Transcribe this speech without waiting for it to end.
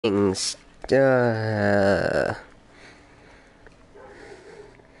things.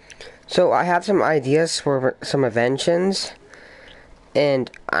 So I have some ideas for some inventions, and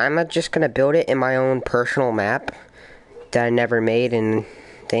I'm just gonna build it in my own personal map that I never made and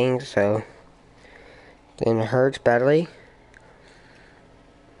things, so then it hurts badly.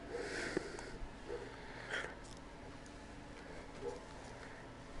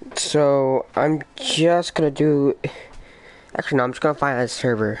 So I'm just gonna do. Actually, no, I'm just gonna find a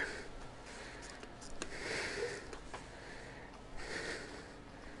server.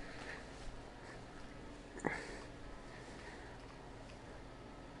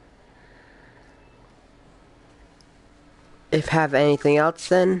 If have anything else,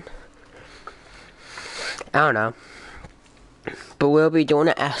 then I don't know. But we'll be doing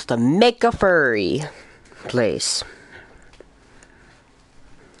it as the Make a Furry place.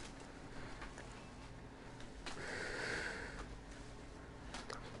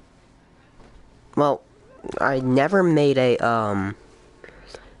 Well, I never made a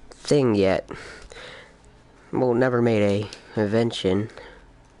thing yet. Well, never made a invention.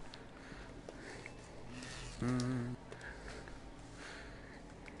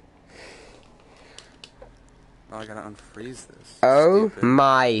 Oh, I gotta unfreeze this. Oh Stupid.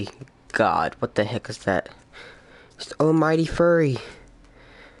 my god, what the heck is that? It's the almighty furry.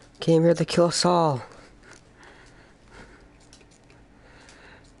 Came here to kill us all.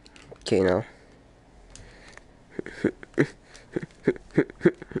 Okay, now.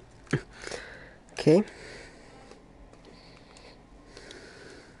 Okay.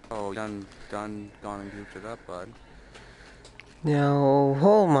 Oh, gone and goofed it up, bud. No,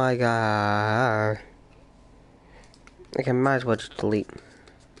 oh my god. I can might as well just delete.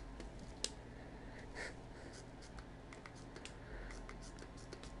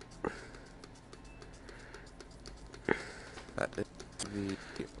 That is the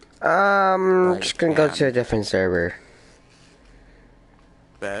Just gonna go to a different server.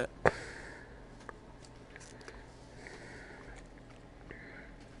 bet.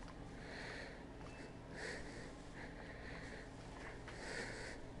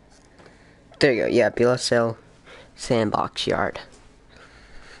 There you go, yeah, BLSL Sandbox Yard.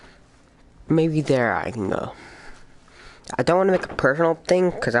 Maybe there I can go. I don't want to make a personal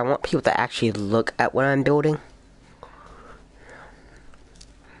thing, because I want people to actually look at what I'm building.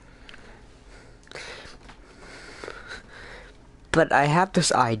 But I have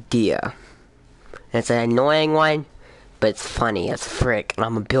this idea. And it's an annoying one, but it's funny as frick, and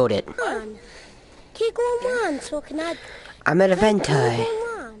I'm gonna build it. Keep going on, so can I... I'm an inventor.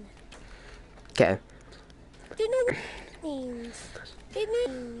 Okay. Do you know what it means? It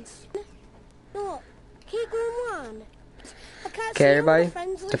means... No, keep going on. Okay, everybody,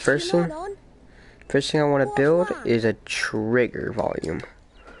 the first thing I want to build is a trigger volume.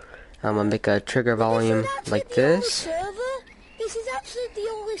 I'm gonna make a trigger volume like this. This is actually the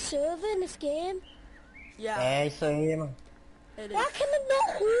only server in this game. Yeah. Why can it not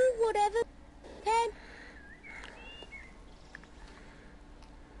hold whatever? Pen?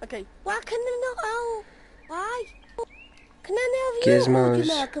 Okay. Why can it not hold? Why? Can I have you Gizmos.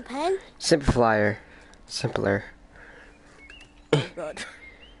 hold your pen? Simplifier. Simpler. Oh god.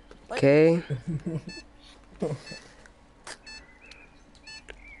 Okay. Where's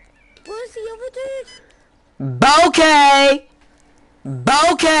the other dude? Bokeh!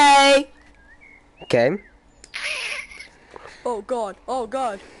 Bokeh! Okay. Oh god. Oh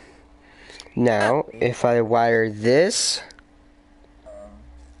god. Now, if I wire this...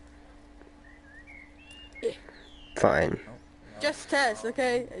 Fine. Just test,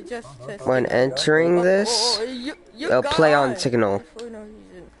 okay? Just test. When entering this, it'll play on signal. For no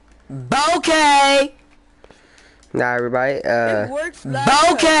reason. Bokeh! Now everybody, It works like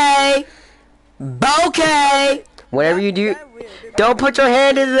Bokeh! Bokeh! Whatever you do, don't put your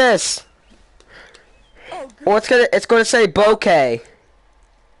hand in this! Oh, Or it's gonna say bokeh.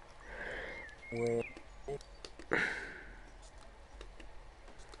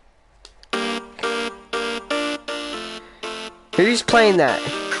 Who's playing that?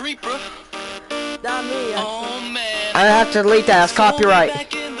 Creeper. not me. Oh man. I have to delete that, that's copyright.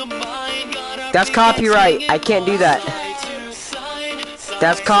 That's copyright, I can't do that.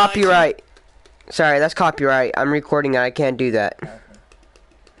 That's copyright. Sorry, that's copyright. I'm recording it, I can't do that.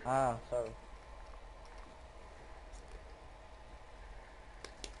 Ah, sorry.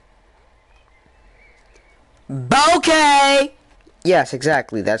 Bokeh! Yes,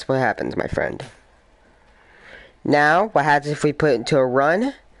 exactly, that's what happens, my friend. Now, what happens if we put it into a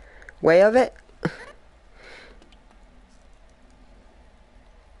run way of it?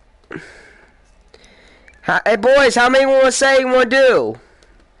 Hey boys, how many want to say you want to do?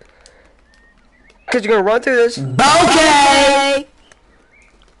 Cause you're gonna run through this. Okay.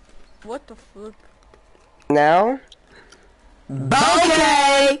 What the flip? Now,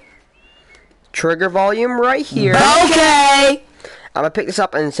 Okay. trigger volume right here. Okay. I'm gonna pick this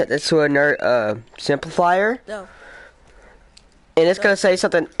up and set this to a simplifier, No. and it's gonna say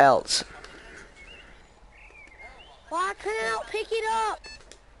something else. Why can't I pick it up?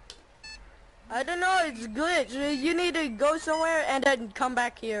 I don't know. It's glitch. You need to go somewhere and then come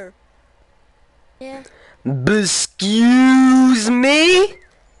back here. Yeah. Excuse me?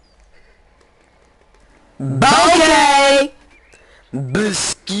 Okay.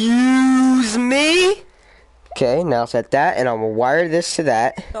 Excuse me? Okay, now set that, and I'm gonna wire this to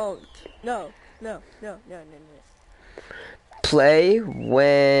that. Don't. No. Play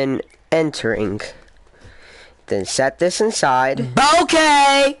when entering. Then set this inside.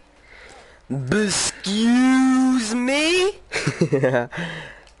 Okay. Excuse me?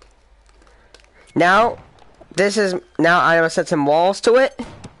 Now I'm gonna set some walls to it.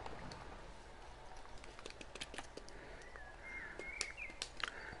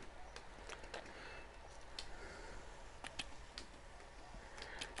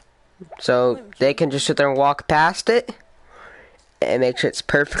 So they can just sit there and walk past it and make sure it's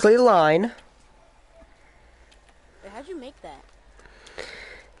perfectly aligned. How'd you make that?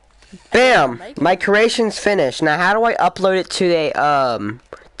 Bam! My creation's finished. Now how do I upload it to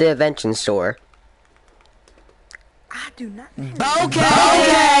the invention store? I do not.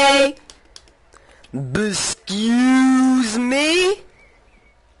 Okay. Excuse me?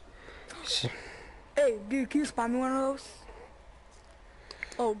 Hey, dude, can you spawn me one of those?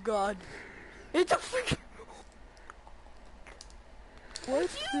 Oh God. It's a freaking.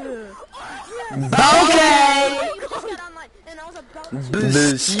 What's this? Okay.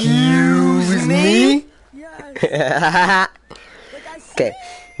 Excuse me? Yes. Okay,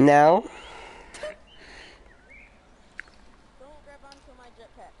 now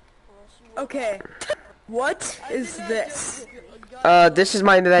Okay. What is this? this is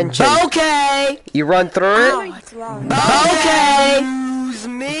my invention. Okay. You run through Oh, it. it's wrong. Okay. Excuse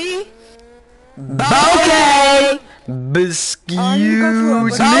me? Okay. Excuse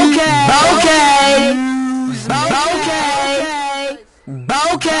me? Okay.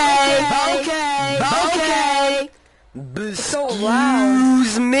 So loud.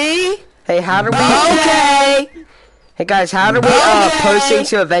 Excuse me? Hey, how do we? Okay. Hey guys, how do we posting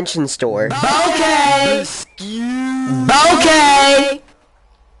to invention store? Okay. Okay.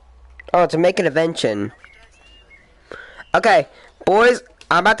 Oh, to make an invention. Okay, boys,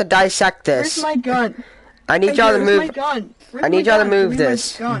 I'm about to dissect this. Where's my gun? I need y'all to Where's my move. gun? Where's I need my y'all to gun? move Give me my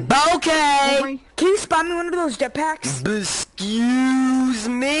this. gun. Okay. Oh my- Can you spot me one of those jetpacks? Excuse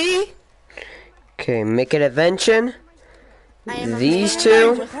me? Okay, make an invention. I am These amazed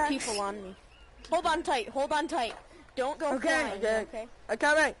two? with people on me. Hold on tight. Hold on tight. Don't go flying. Okay. I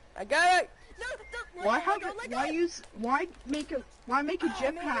got it. I got it. No, don't. Why have it? Why make a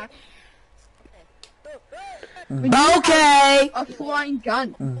jetpack when you Okay. have a flying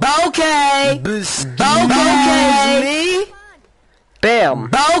gun? Okay. Excuse me? Bam.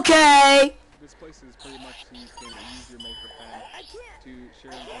 Okay. This place is pretty much so you can use your maker pen to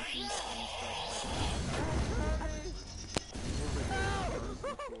share inventions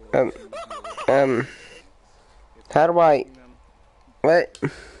and stuff. How do I? What?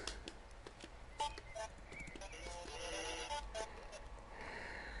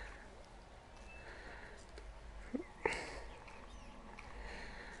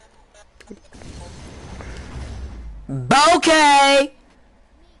 Okay.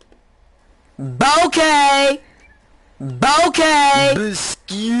 Okay. Okay.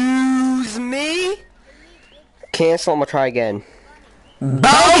 Excuse me? Cancel, I'm gonna try again.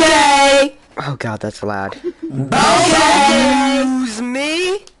 Okay. Oh god, that's loud. Okay. Excuse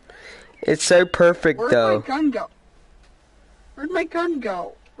me? It's so perfect Where'd though. my gun go? Where'd my gun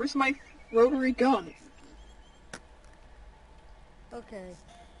go? Where's my rotary gun? Okay.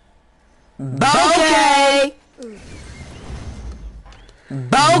 Okay.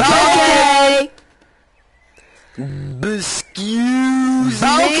 Okay. Excuse me?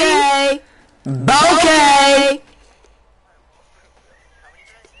 Okay. Okay.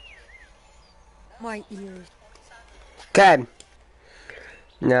 My ears. Okay.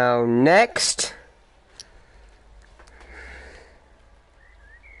 Now next.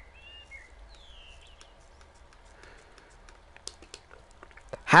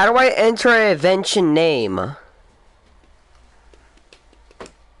 How do I enter an invention name?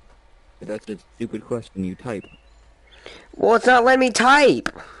 That's a stupid question. You type. Well, it's not letting me type.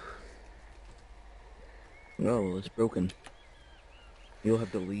 No, it's broken. You'll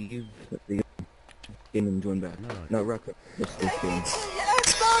have to leave the in and join back. No, record. It's this game.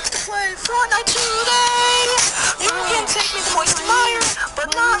 Xbox to play Fortnite today. You can take me to Moisture,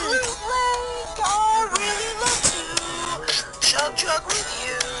 but not Loot Lake. I really love to chug with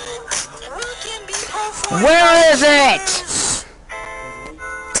you. We can be pro Fortnite. Where is it?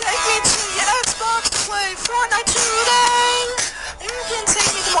 Take me to your Xbox to play Fortnite today. You can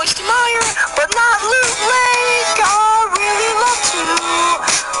take me to Moisture, but not Loot Lake. I really love to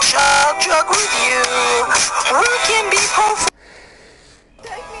chug with you. We can be pro Fortnite.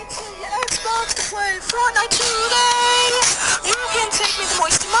 Take me to your Xbox to play Fortnite today. You can take me to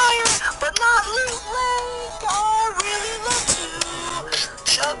Moisture, but not Loot Lake. I really love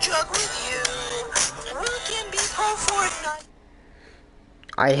to chug with you. We can be pro Fortnite.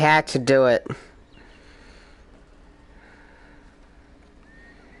 I had to do it.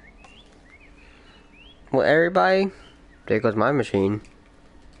 Well, everybody, there goes my machine.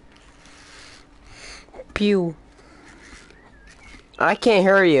 Pew. I can't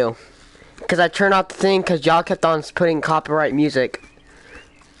hear you. Because I turned off the thing because y'all kept on putting copyright music.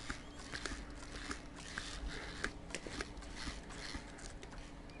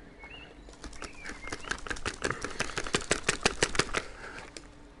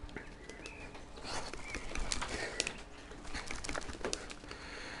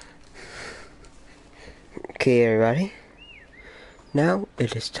 Okay, everybody. Now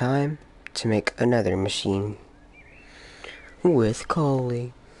it is time to make another machine with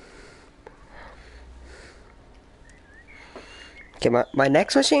coley. Okay, my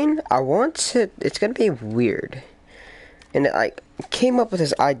next machine, it's gonna be weird. And I came up with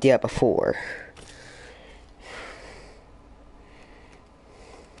this idea before.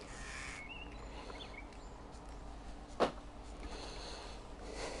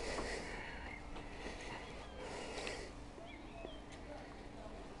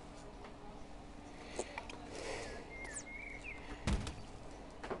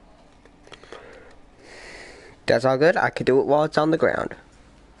 That's all good. I could do it while it's on the ground.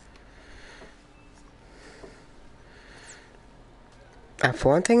 For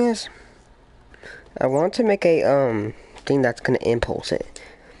one thing is, I want to make a thing that's gonna impulse it.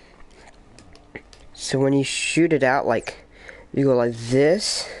 So when you shoot it out, like you go like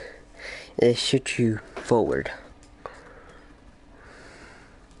this, it shoots you forward.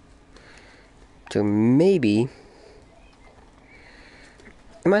 So maybe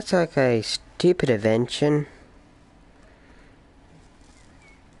it might sound like a stupid invention.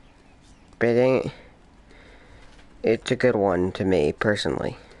 But it's a good one to me,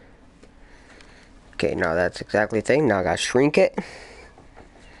 personally. Okay, now that's exactly the thing. Now I gotta shrink it.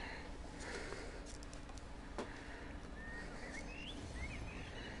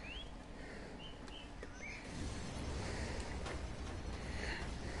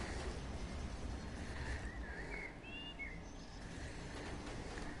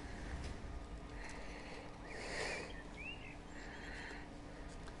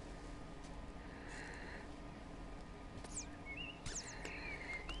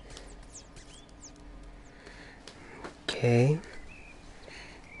 Okay.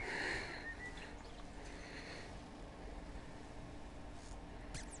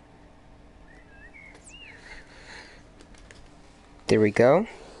 There we go.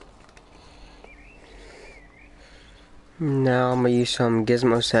 Now I'm gonna use some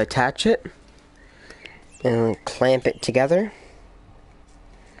gizmos to attach it and clamp it together.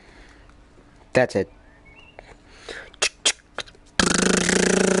 That's it.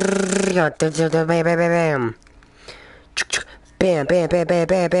 Bam. Bam, bam, bam, bam,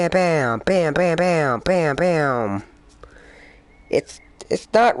 bam, bam, bam, bam, bam, bam, bam, bam. It's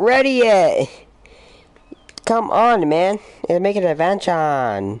not ready yet. Come on, man. Make it an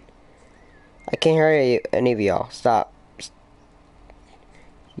invention. I can't hear you, any of y'all. Stop.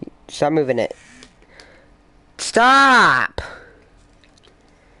 Stop moving it. Stop!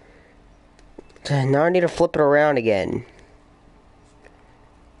 Now I need to flip it around again.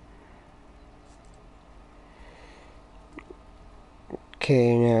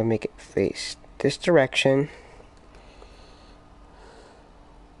 Okay, now make it face this direction.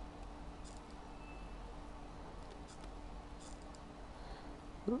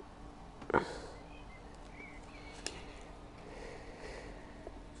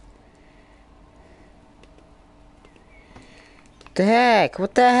 The heck?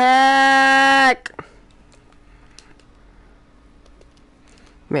 What the heck?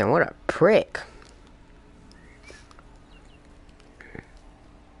 Man, what a prick.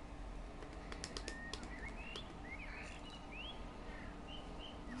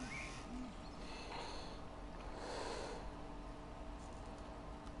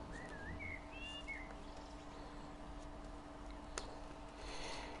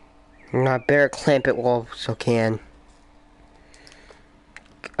 I better clamp it while so can.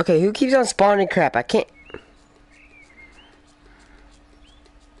 Okay, who keeps on spawning crap? I can't.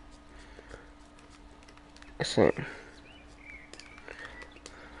 Listen.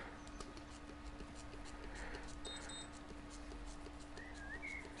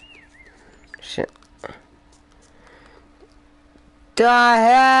 Shit. The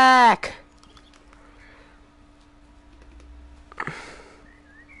heck?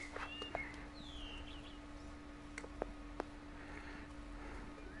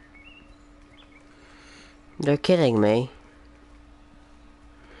 They're kidding me.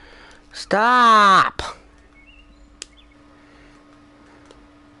 Stop!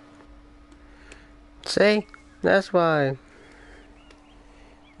 See? That's why.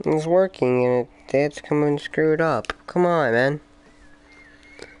 It's working and it's coming screwed up. Come on, man.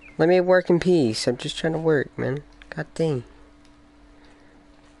 Let me work in peace. I'm just trying to work, man. God dang.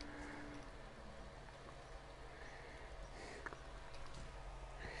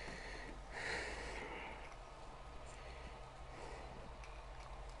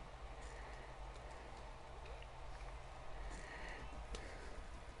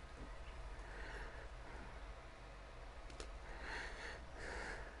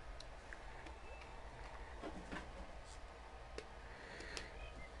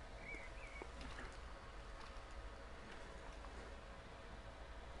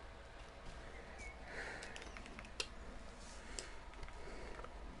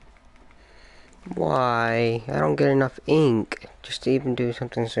 Why? I don't get enough ink just to even do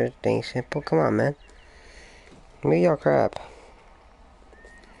something so dang simple. Come on, man. Maybe y'all crap.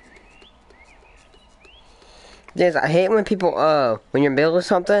 Yes, I hate when people, when you're building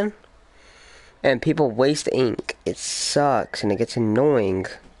something and people waste ink. It sucks and it gets annoying.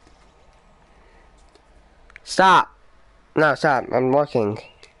 Stop! No, stop. I'm looking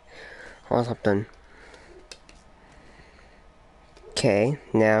on something. Okay,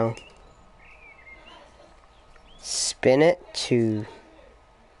 now spin it to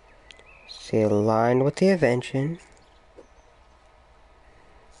stay aligned with the invention.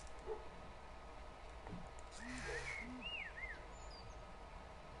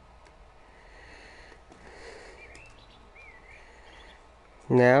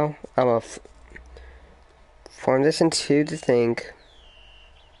 Now I'm gonna form this into the thing.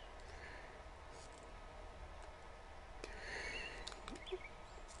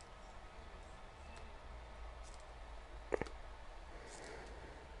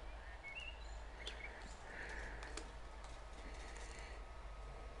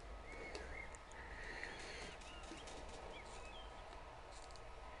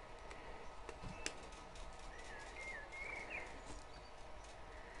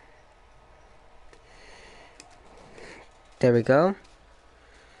 There we go.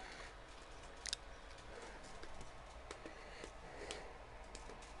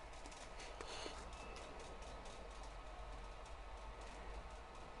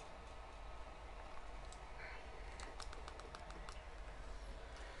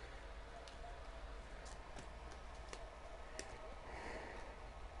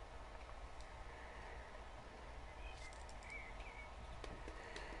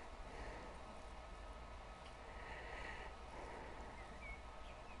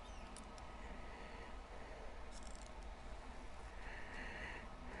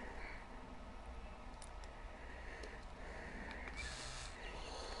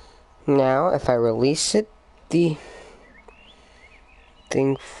 Now, if I release it, the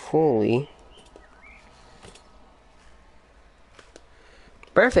thing fully.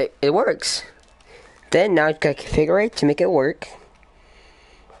 Perfect, it works. Then now I gotta configure it to make it work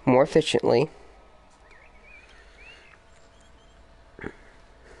more efficiently.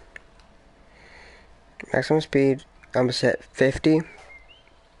 Maximum speed, I'm gonna set 50.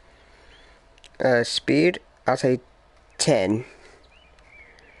 Speed, I'll say 10.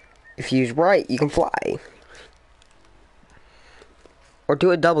 If you use right, you can fly. Or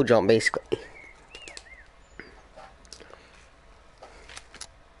do a double jump, basically.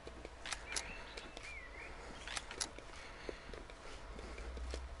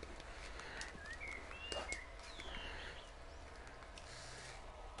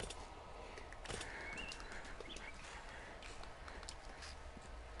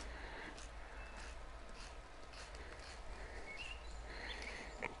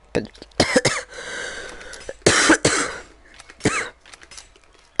 But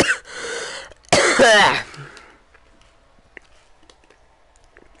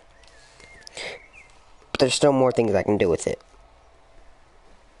there's still more things I can do with it.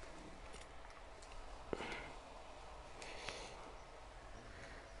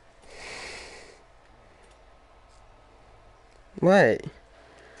 What?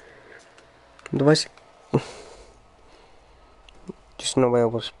 Was just no way I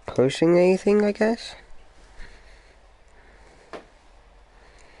was posting anything, I guess.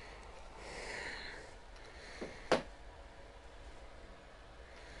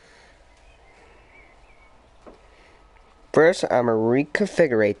 First, I'm gonna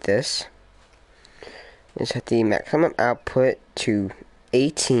reconfigure this. And set the maximum output to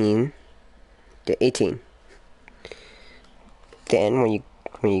 18. To 18. Then when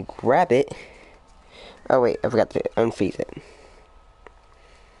you grab it, oh wait, I forgot to unfreeze it.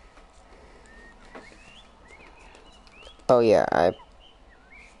 Oh yeah,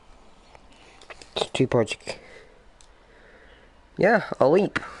 it's 2 project. Yeah, a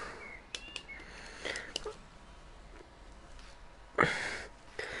leap.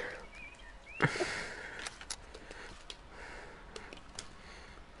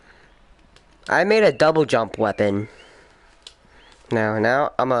 I made a double jump weapon.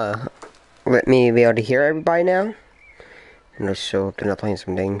 Now let me be able to hear everybody now. And so they're not playing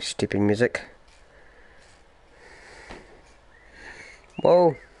some dang stupid music.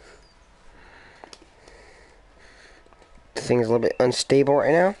 Whoa. The thing's a little bit unstable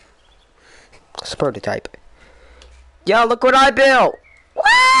right now. It's a prototype. Yo, look what I built!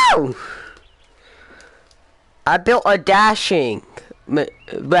 Woo! I built a dashing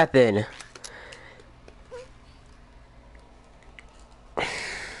weapon.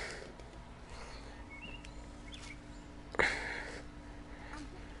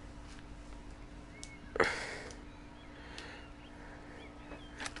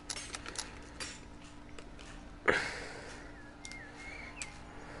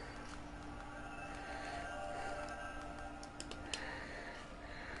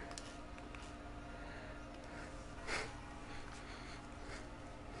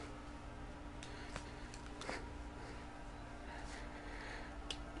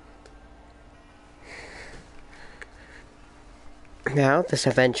 Now, this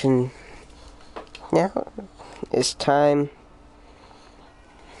invention, now, it's time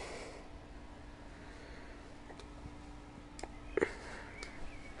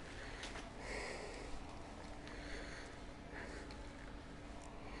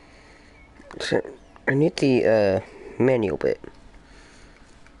so, I need the, manual bit.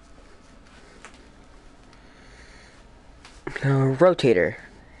 Rotator.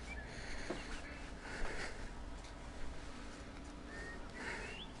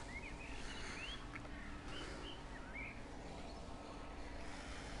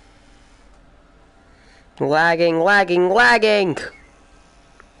 Lagging!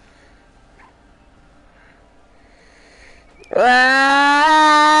 Ah!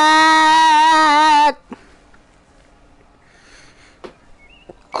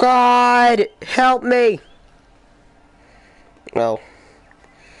 God, help me! Well,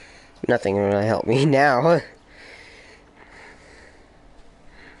 nothing will really help me now.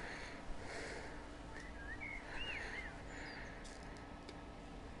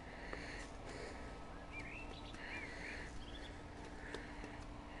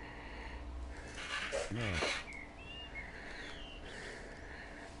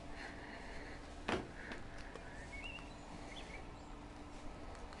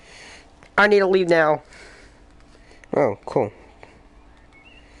 I need to leave now. Oh, cool.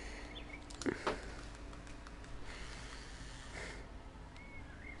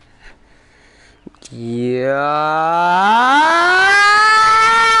 Yeah.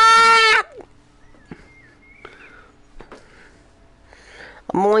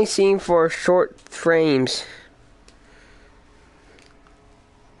 I'm only seeing for short frames.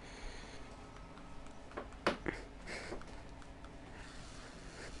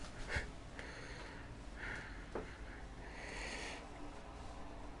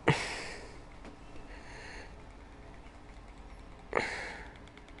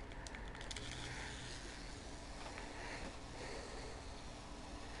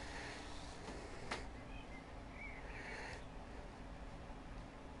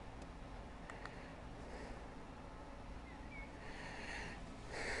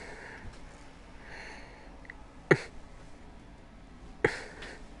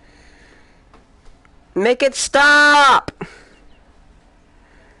 Make it stop!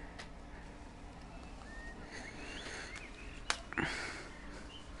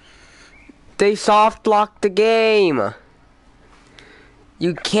 They soft locked the game.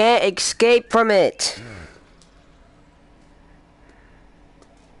 You can't escape from it.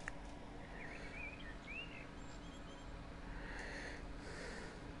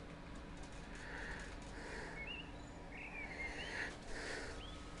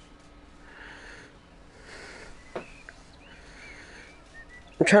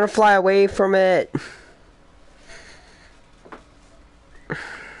 I'm trying to fly away from it.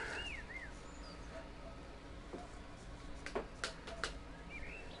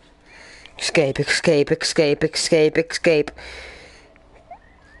 Escape, escape, escape, escape, escape.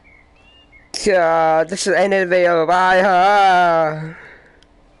 This is the end of the video. Bye.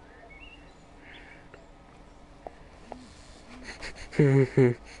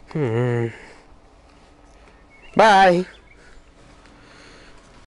 Bye.